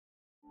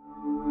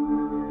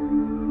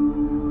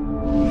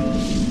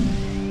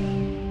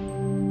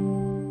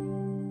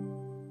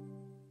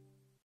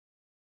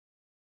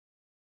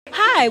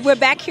Hi, we're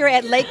back here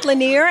at Lake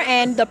Lanier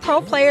and the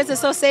Pro Players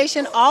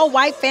Association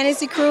all-white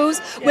fantasy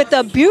cruise with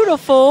the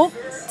beautiful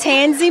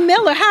Tangi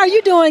Miller. How are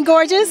you doing,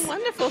 gorgeous?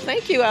 Wonderful,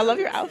 thank you. I love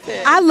your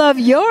outfit. I love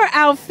your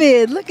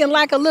outfit, looking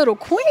like a little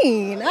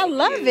queen. I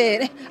love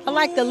it. I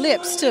like the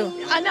lips too.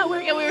 I know, we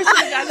were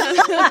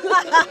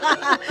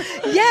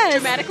Yes.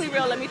 Dramatically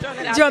real, let me throw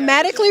that out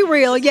Dramatically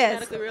real,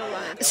 yes. Dramatically real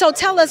line. So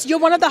tell us, you're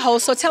one of the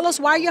hosts, so tell us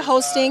why you're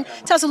hosting.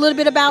 Tell us a little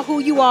bit about who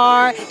you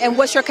are and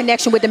what's your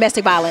connection with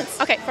domestic violence.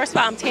 Okay, first of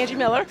all, I'm Tangi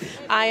Miller.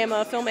 I am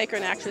a filmmaker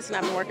and actress, and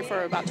I've been working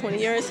for about 20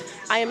 years.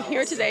 I am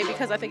here today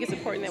because I think it's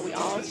important that we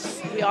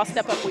all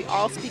step up, we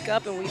all speak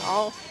up, and we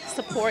all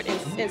support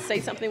and say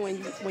something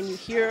when you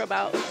hear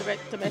about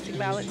domestic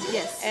violence.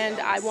 Yes. And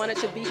I wanted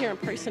to be here in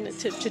person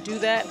to do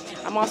that.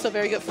 I'm also a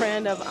very good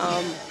friend of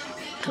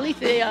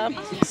Calithia,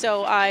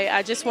 so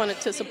I just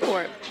wanted to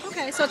support.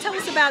 Okay, so tell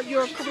us about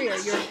your career,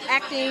 your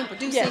acting,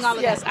 producing, all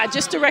of that. Yes, I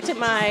just directed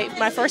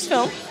my first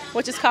film,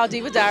 which is called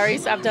Diva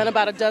Diaries. I've done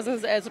about a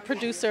dozen as a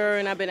producer,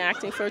 and I've been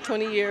acting for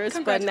 20 years,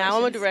 but now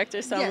I'm a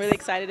director, so I'm really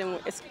excited and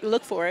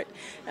look for it.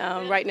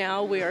 Right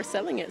now, we are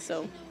selling it,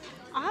 so.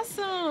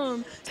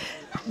 Awesome.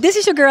 This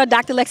is your girl,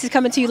 Dr. Lexis,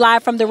 coming to you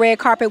live from the red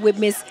carpet with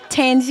Miss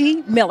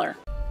Tangi Miller.